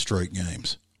 33 straight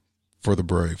games for the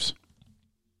Braves.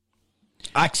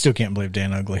 I still can't believe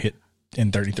Dan Uggla hit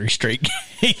in 33 straight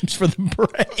games for the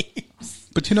Braves.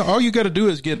 But, all you got to do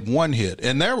is get one hit.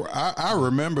 And I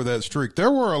remember that streak.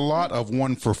 There were a lot of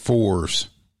 1-for-4s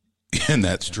in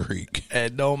that streak.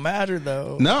 It don't matter,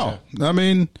 though. No. I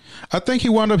mean, I think he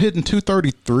wound up hitting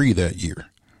 233 that year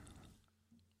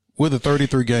with a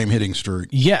 33-game hitting streak.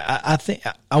 Yeah,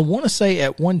 I want to say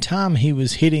at one time he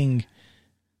was hitting,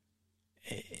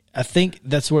 I think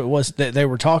that's what it was, that they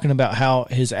were talking about how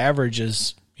his average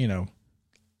is,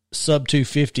 sub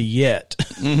 250 yet.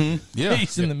 Mm-hmm. Yeah.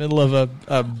 He's in the middle of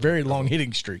a very long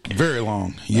hitting streak. Very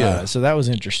long, yeah. So that was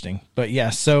interesting. But,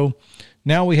 yeah, so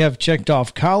now we have checked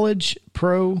off college,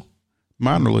 pro,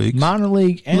 minor league,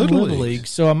 and Little League.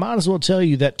 So I might as well tell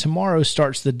you that tomorrow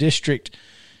starts the District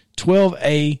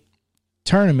 12A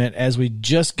tournament, as we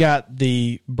just got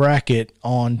the bracket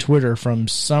on Twitter from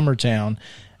Summertown.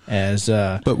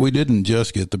 But we didn't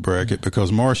just get the bracket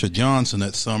because Marsha Johnson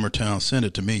at Summertown sent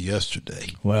it to me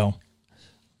yesterday. Well,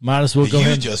 might as well go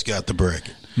ahead. You just got the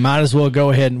bracket. Might as well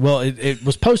go ahead and, well, it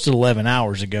was posted 11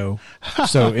 hours ago,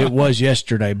 so it was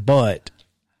yesterday, but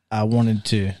I wanted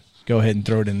to go ahead and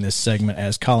throw it in this segment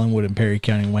as Collinwood and Perry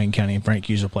County, Wayne County, and Frank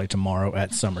Hughes will play tomorrow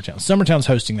at Summertown. Summertown's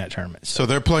hosting that tournament. So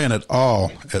they're playing it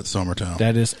all at Summertown.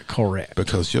 That is correct.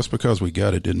 Because we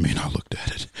got it didn't mean I looked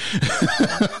at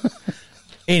it.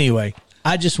 Anyway,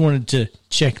 I just wanted to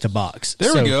check the box.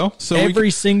 There we go. So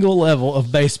every single level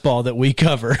of baseball that we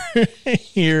cover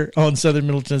here on Southern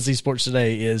Middle Tennessee Sports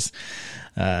Today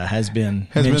has been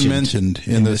mentioned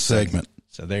in this segment.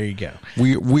 So there you go.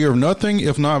 We are nothing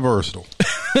if not versatile.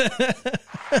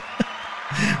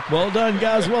 Well done,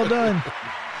 guys. Well done.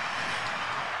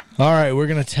 All right, we're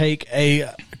going to take a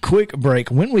quick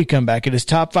break. When we come back, it is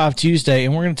Top 5 Tuesday,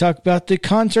 and we're going to talk about the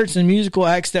concerts and musical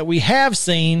acts that we have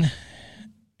seen.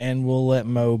 And we'll let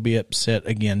Mo be upset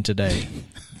again today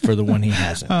for the one he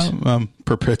hasn't. I'm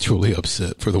perpetually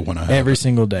upset for the one I haven't. Every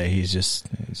single day, it's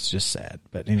just sad.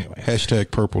 But anyway.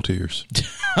 # purple tears.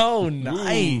 Oh,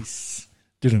 nice.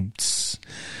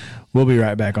 We'll be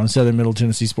right back on Southern Middle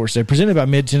Tennessee Sports Day, presented by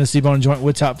Mid Tennessee Bone and Joint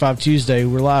with Top 5 Tuesday.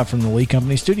 We're live from the Lee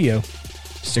Company studio.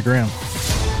 Stick around.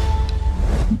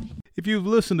 If you've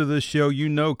listened to this show, you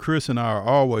know Chris and I are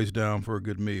always down for a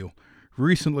good meal.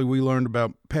 Recently, we learned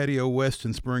about Patio West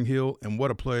in Spring Hill, and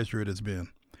what a pleasure it has been.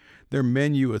 Their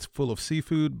menu is full of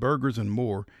seafood, burgers, and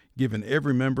more, giving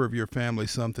every member of your family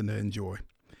something to enjoy.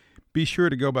 Be sure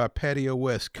to go by Patio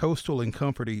West Coastal and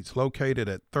Comfort Eats, located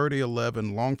at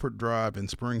 3011 Longford Drive in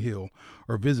Spring Hill,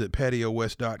 or visit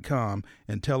PatioWest.com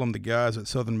and tell them the guys at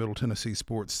Southern Middle Tennessee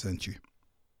Sports sent you.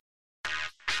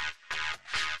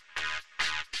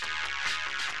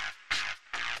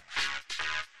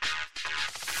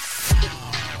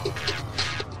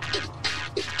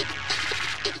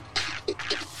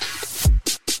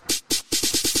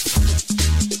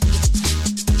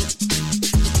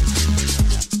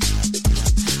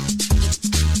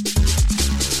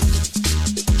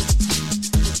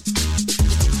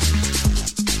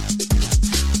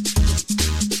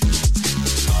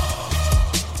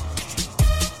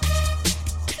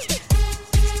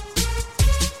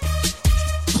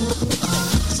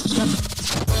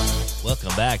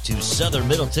 Back to Southern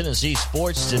Middle Tennessee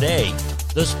Sports Today,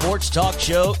 the sports talk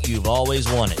show you've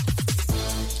always wanted.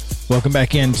 Welcome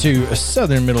back into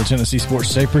Southern Middle Tennessee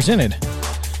Sports Today, presented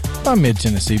by Mid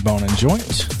Tennessee Bone and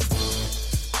Joint.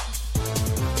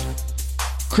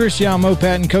 Chris Yow, Mo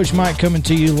Patton, Coach Mike coming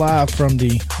to you live from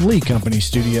the Lee Company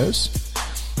studios.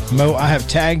 Mo, I have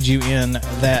tagged you in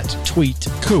that tweet.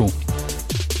 Cool.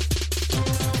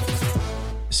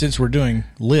 Since we're doing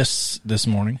lists this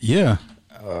morning. Yeah.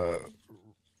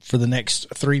 For the next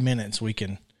 3 minutes, we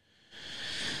can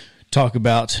talk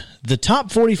about the top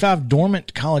 45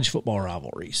 dormant college football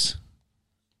rivalries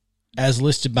as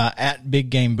listed by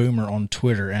 @BigGameBoomer on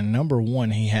Twitter. And number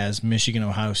 1, he has Michigan,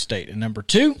 Ohio State. And number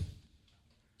 2,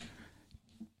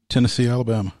 Tennessee,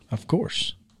 Alabama. Of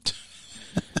course.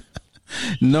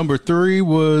 Number 3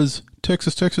 was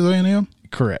Texas A&M?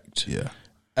 Correct. Yeah.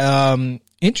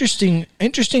 Interesting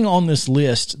on this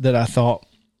list that I thought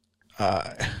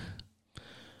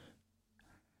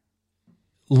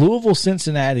Louisville,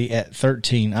 Cincinnati at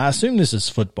 13. I assume this is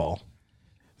football.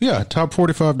 Yeah, top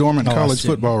 45 dormant college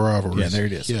football rivalries. Yeah, there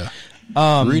it is.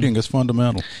 Yeah. Reading is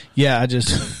fundamental. Yeah, I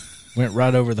just went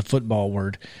right over the football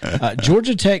word.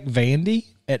 Georgia Tech, Vandy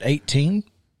at 18.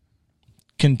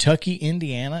 Kentucky,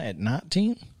 Indiana at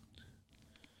 19.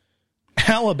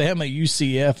 Alabama,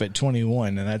 UCF at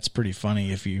 21, and that's pretty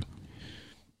funny if you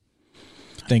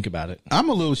think about it. I'm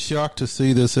a little shocked to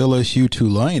see this LSU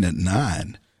Tulane at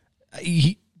 9.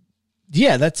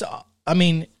 Yeah, that's. I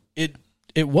mean, it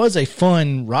was a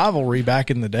fun rivalry back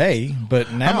in the day,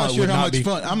 but now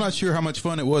I'm not sure how much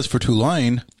fun it was for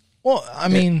Tulane. Well, I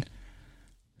mean,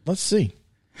 let's see.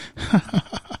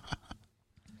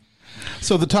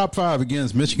 So the top 5 again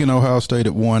is Michigan, Ohio State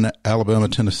at 1, Alabama,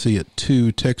 Tennessee at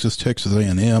 2, Texas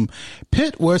A&M,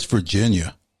 Pitt, West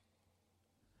Virginia.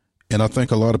 And I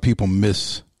think a lot of people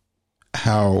miss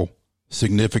how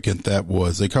significant that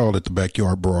was. They called it the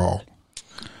backyard brawl.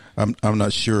 I'm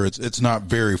not sure. It's not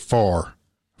very far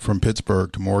from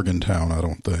Pittsburgh to Morgantown, I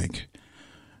don't think.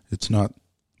 It's not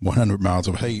 100 miles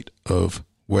of hate of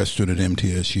Western and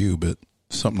MTSU, but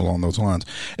something along those lines.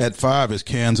 At 5 is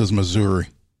Kansas, Missouri.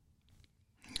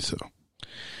 So,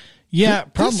 Yeah,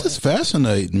 probably. This is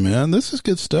fascinating, man. This is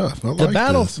good stuff. I The like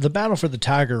battle, this. the battle for the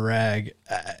Tiger Rag.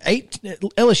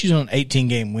 LSU's on an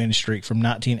 18-game win streak from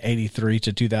 1983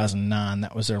 to 2009.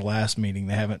 That was their last meeting.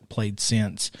 They haven't played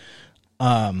since.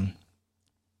 LSU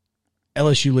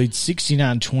leads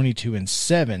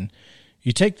 69-22-7.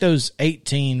 You take those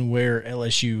 18 where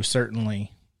LSU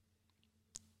certainly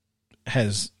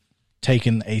has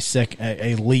taken a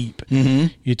leap. Mm-hmm.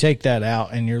 You take that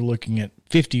out, and you're looking at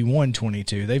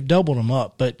 51-22. They've doubled them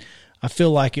up, but I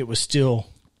feel like it was still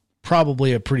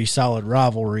probably a pretty solid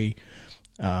rivalry.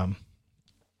 Back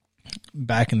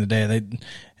in the day,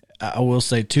 I will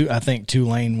say I think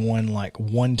Tulane won like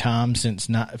one time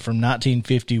from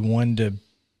 1951 to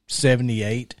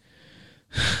 78.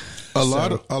 A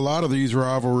lot of these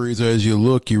rivalries, as you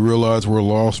look, you realize were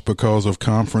lost because of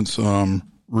conference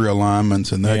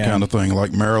realignments and that kind of thing,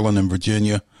 like Maryland and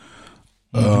Virginia.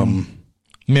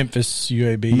 Memphis,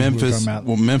 UAB.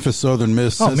 Memphis, Southern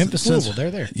Miss. Oh, Memphis, Louisville.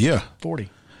 They're there. Yeah. 40.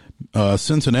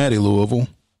 Cincinnati, Louisville.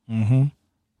 Mm-hmm.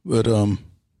 But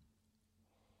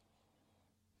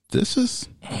this is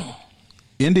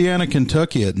Indiana,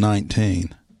 Kentucky at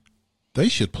 19. They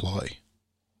should play.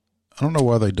 I don't know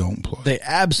why they don't play. They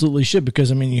absolutely should,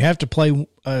 because, I mean, you have to play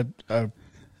a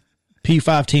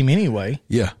P5 team anyway.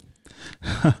 Yeah.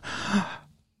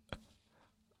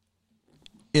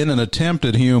 In an attempt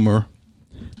at humor,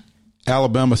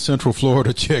 Alabama, Central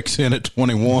Florida checks in at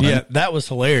 21. Yeah, that was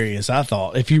hilarious, I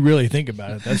thought. If you really think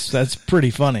about it, that's pretty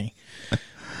funny.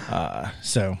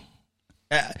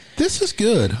 This is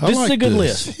good. This is a good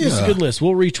list. Yeah. This is a good list.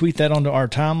 We'll retweet that onto our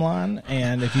timeline,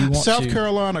 and if you want South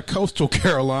Carolina, Coastal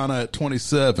Carolina at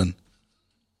 27.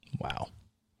 Wow.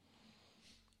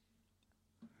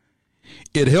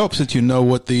 It helps that you know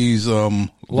what these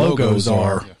logos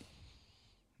are.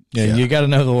 Yeah, you got to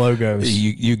know the logos.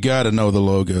 You got to know the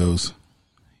logos.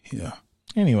 Yeah.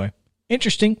 Anyway,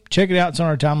 interesting. Check it out. It's on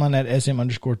our timeline at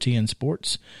SM_TN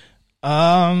Sports.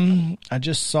 I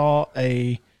just saw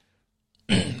a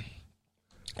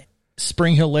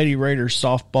Spring Hill Lady Raiders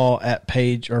softball at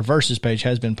versus Page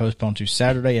has been postponed to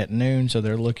Saturday at noon, so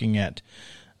they're looking at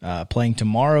playing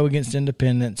tomorrow against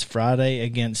Independence, Friday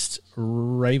against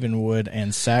Ravenwood,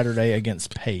 and Saturday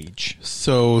against Page.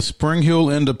 So Spring Hill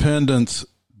Independence,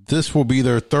 this will be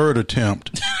their third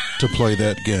attempt to play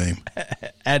that game.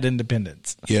 At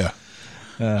Independence. Yeah.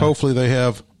 Hopefully they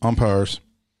have umpires.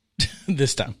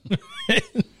 This time.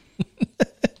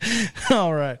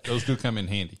 All right. Those do come in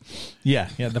handy. Yeah.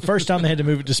 The first time they had to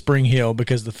move it to Spring Hill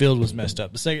because the field was messed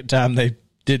up. The second time they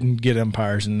didn't get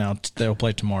umpires, and now they'll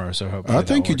play tomorrow. So hopefully I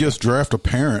think you just draft a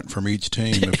parent from each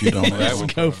team if you don't have one.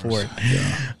 Go for it.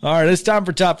 Yeah. All right, it's time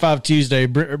for Top 5 Tuesday,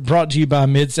 brought to you by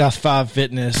Mid-South 5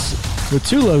 Fitness with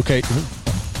two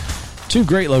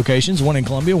great locations, one in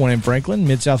Columbia, one in Franklin.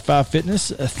 Mid-South 5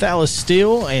 Fitness, Thalas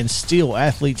Steel, and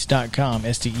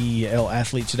SteelAthletes.com, STEEL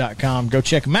Athletes.com. Go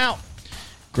check them out.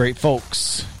 Great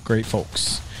folks.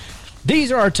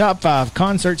 These are our top 5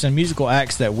 concerts and musical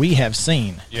acts that we have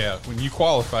seen. Yeah, when you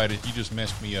qualified it, you just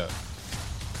messed me up.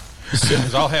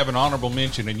 Because I'll have an honorable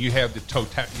mention, and you have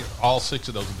all 6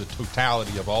 of those are the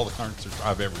totality of all the concerts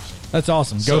I've ever seen. That's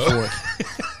awesome. Go for it.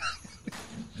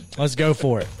 Let's go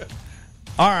for it.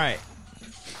 All right.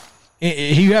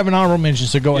 You have an honorable mention,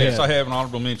 so go ahead. Yes, I have an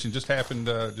honorable mention. Just happened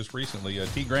just recently.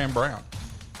 T. Graham Brown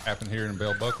happened here in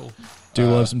Bell Buckle. Do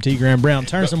love some T. Graham Brown.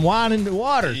 Turn some wine into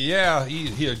water. Yeah,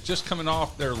 he had just coming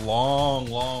off their long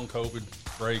COVID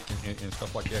break and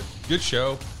stuff like that. Good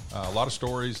show. A lot of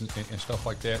stories and stuff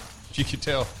like that. You could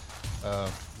tell,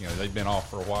 they've been off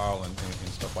for a while and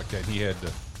stuff like that. He had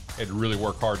to really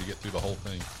work hard to get through the whole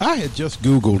thing. I had just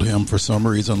Googled him for some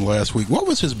reason last week. What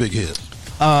was his big hit?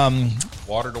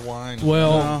 Water to Wine.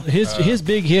 Well, his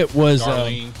big hit was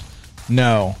Darlene.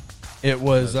 No, it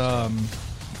was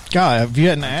God. If you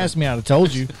hadn't asked me, I'd have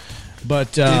told you.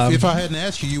 But if I hadn't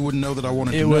asked you, you wouldn't know that I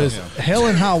wanted to know. It was Hell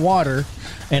and High Water,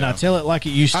 and I Tell It Like It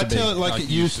Used to Be. I Tell It Like It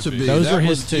Used to Be. Those were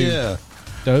his two. Yeah.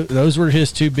 Those were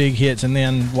his two big hits, and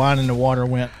then Wine in the Water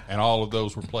went. And all of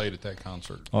those were played at that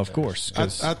concert. Of course. I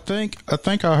think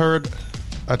I heard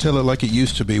I Tell It Like It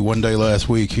Used to Be one day last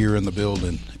week here in the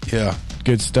building. Yeah.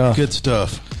 Good stuff.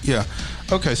 Yeah.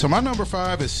 Okay, so my number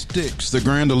 5 is Styx, the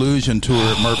Grand Illusion Tour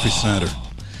at Murphy Center.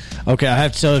 Okay, I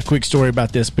have to tell a quick story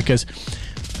about this because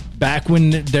back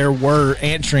when there were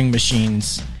answering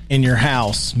machines in your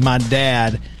house, my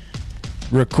dad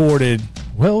recorded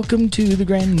 "Welcome to the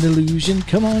Grand Illusion.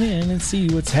 Come on in and see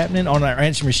what's happening" on our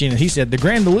answering machine. And he said the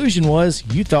Grand Illusion was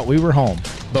you thought we were home,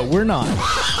 but we're not.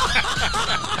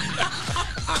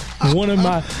 One of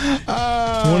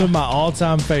my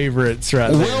all-time favorites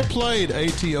right there. Well played,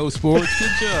 ATO Sports.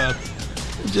 Good job.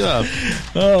 Good job.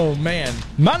 Oh, man.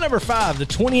 My number 5, the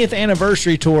 20th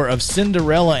anniversary tour of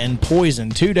Cinderella and Poison,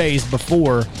 2 days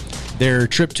before their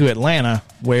trip to Atlanta,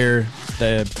 where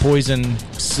the Poison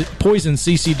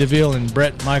CeCe DeVille and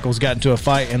Bret Michaels got into a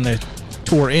fight and the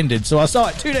tour ended. So I saw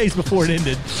it 2 days before it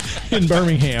ended in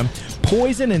Birmingham.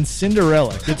 Poison and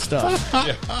Cinderella. Good stuff.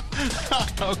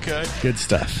 Okay. Good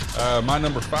stuff. My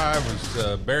number 5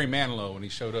 was Barry Manilow when he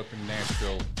showed up in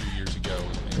Nashville 2 years ago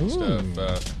and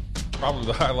stuff. Probably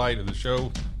the highlight of the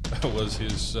show was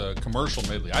his commercial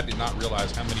medley. I did not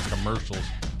realize how many commercials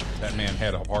that man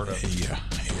had a part of. Yeah.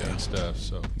 And stuff.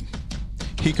 So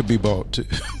He could be bought too.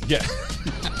 yeah.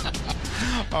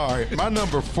 All right, my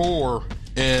number 4,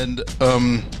 and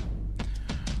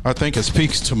I think it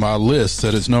speaks to my list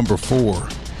that is number 4.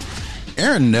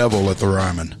 Aaron Neville at the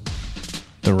Ryman,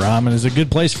 The Ryman is a good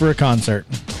place for a concert.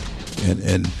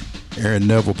 and Aaron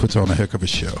Neville puts on a heck of a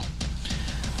show.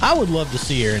 I would love to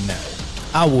see Aaron Neville.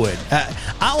 I would.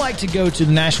 I like to go to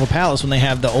the National Palace when they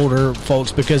have the older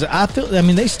folks because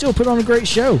they still put on a great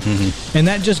show. Mm-hmm. And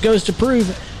that just goes to prove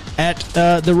at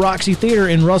the Roxy Theater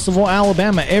in Russellville,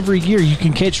 Alabama, every year you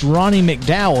can catch Ronnie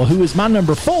McDowell, who is my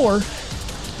number 4,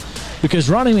 because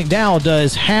Ronnie McDowell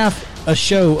does half a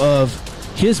show of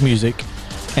his music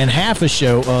and half a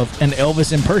show of an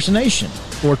Elvis impersonation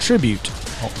or tribute.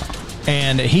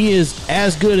 And he is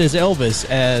as good as Elvis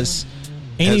as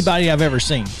anybody I've ever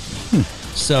seen.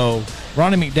 So,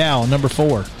 Ronnie McDowell, number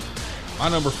 4. My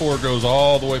number 4 goes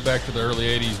all the way back to the early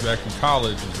 80s, back in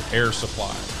college, is Air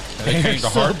Supply. And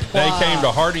they came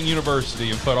to Harding University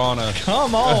and put on a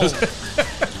Come on.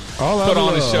 put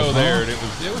on a show there, and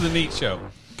it was a neat show.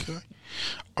 Okay.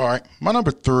 All right, my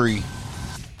number 3,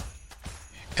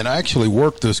 and I actually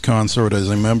worked this concert as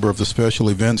a member of the special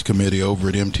events committee over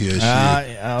at MTSU.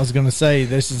 I was going to say,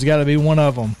 this has got to be one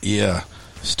of them. Yeah,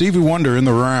 Stevie Wonder in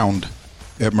the round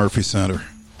at Murphy Center.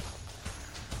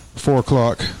 4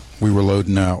 o'clock, we were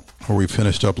loading out, or we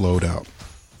finished up load out.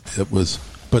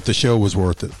 But the show was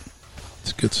worth it.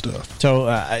 It's good stuff. So,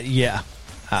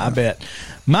 I bet.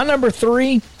 My number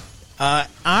 3,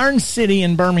 Iron City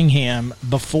in Birmingham,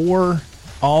 before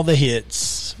all the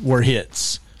hits were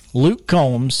hits. Luke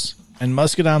Combs and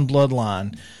Muscadine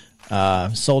Bloodline,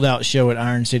 sold out show at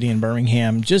Iron City in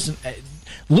Birmingham.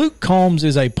 Luke Combs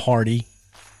is a party.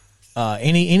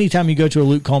 Anytime you go to a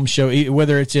Luke Combs show,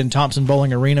 whether it's in Thompson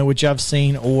Bowling Arena, which I've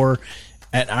seen, or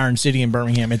at Iron City in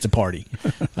Birmingham, it's a party.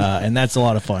 And that's a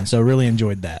lot of fun. So really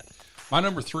enjoyed that. My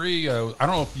number 3, I don't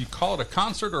know if you call it a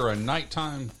concert or a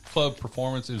nighttime club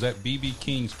performance. It was at B.B.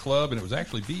 King's Club, and it was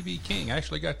actually B.B. King. I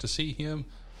actually got to see him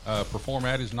perform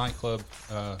at his nightclub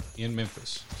in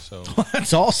Memphis. So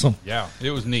That's awesome. yeah,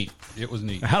 it was neat. It was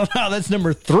neat. I don't know how that's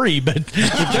number 3, but if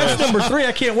that's number 3,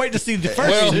 I can't wait to see the first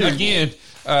Well, two. again,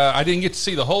 I didn't get to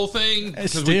see the whole thing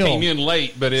because we Still. came in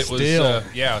late, but it was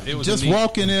it was Just a neat,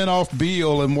 walking in off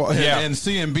Beale and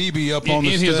seeing BB up on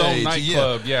the in stage. his own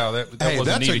nightclub. Yeah, that was a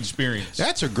that's neat experience.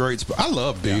 That's a great spot. I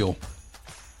love Beale.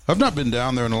 I've not been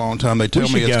down there in a long time. They tell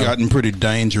We me should it's go. gotten pretty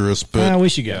dangerous, but we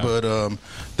should go.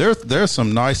 But there's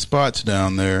some nice spots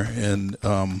down there in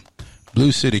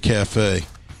Blue City Cafe.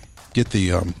 Get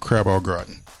the crab au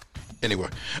gratin. Anyway,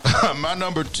 my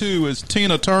number 2 is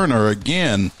Tina Turner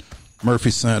again,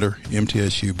 Murphy Center,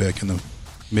 MTSU, back in the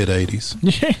mid '80s.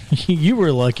 You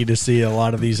were lucky to see a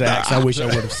lot of these acts. I wish I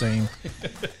would have seen.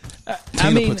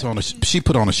 She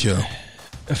put on a show.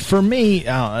 For me,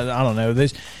 I don't know.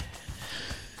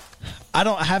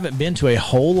 I haven't been to a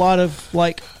whole lot of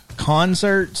like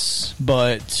concerts,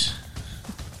 but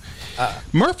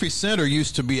Murphy Center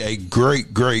used to be a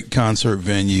great concert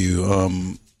venue.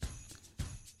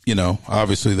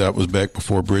 Obviously that was back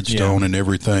before Bridgestone and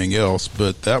everything else,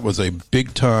 but that was a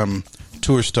big time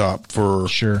tour stop for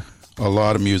sure a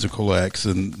lot of musical acts.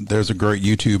 And there's a great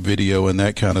YouTube video and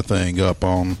that kind of thing up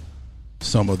on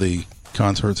some of the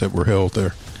concerts that were held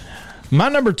there. My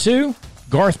number 2,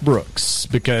 Garth Brooks,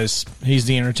 because he's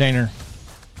the entertainer,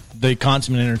 the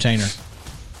consummate entertainer.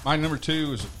 My number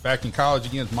 2 is back in college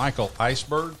against Michael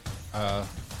Iceberg,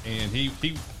 and he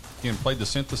played the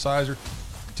synthesizer.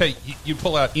 You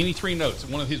pull out any 3 notes.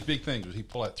 One of his big things was he'd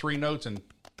pull out 3 notes and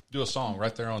do a song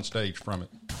right there on stage from it.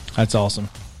 That's awesome.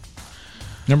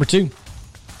 Number 2.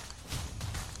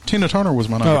 Tina Turner was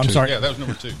my number 2. I'm sorry. Yeah, that was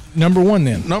number 2. Number 1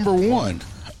 then. Number 1,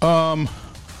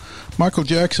 Michael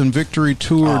Jackson Victory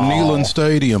Tour, Neyland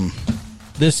Stadium.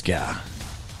 This guy.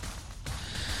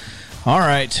 All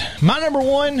right. My number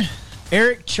 1,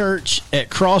 Eric Church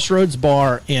at Crossroads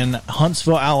Bar in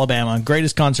Huntsville, Alabama.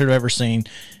 Greatest concert I've ever seen.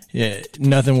 Yeah,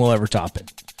 nothing will ever top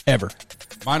it. Ever.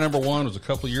 My number one was a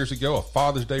couple of years ago, a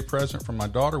Father's Day present from my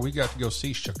daughter. We got to go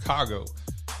see Chicago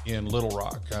in Little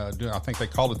Rock. I think they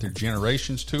called it their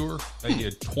Generations Tour. They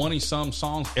did 20-some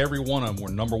songs. Every one of them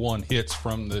were number one hits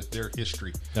from their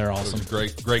history. They're awesome. It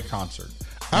was a great concert.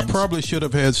 I probably should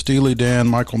have had Steely Dan,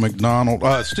 Michael McDonald,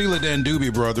 Steely Dan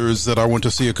Doobie Brothers that I went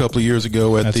to see a couple of years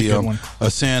ago at the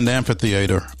Ascend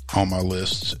Amphitheater on my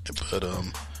list, but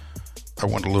I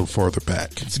went a little farther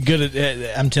back. It's good.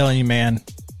 I'm telling you, man.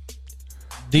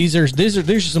 These are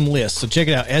some lists. So check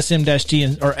it out.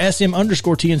 SM-TN or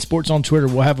SM_TN Sports on Twitter.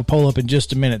 We'll have a poll up in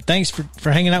just a minute. Thanks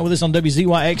for hanging out with us on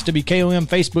WZYX, WKOM,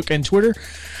 Facebook, and Twitter.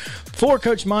 For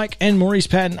Coach Mike and Maurice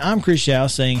Patton, I'm Chris Yao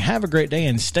saying have a great day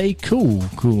and stay cool,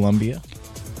 Columbia.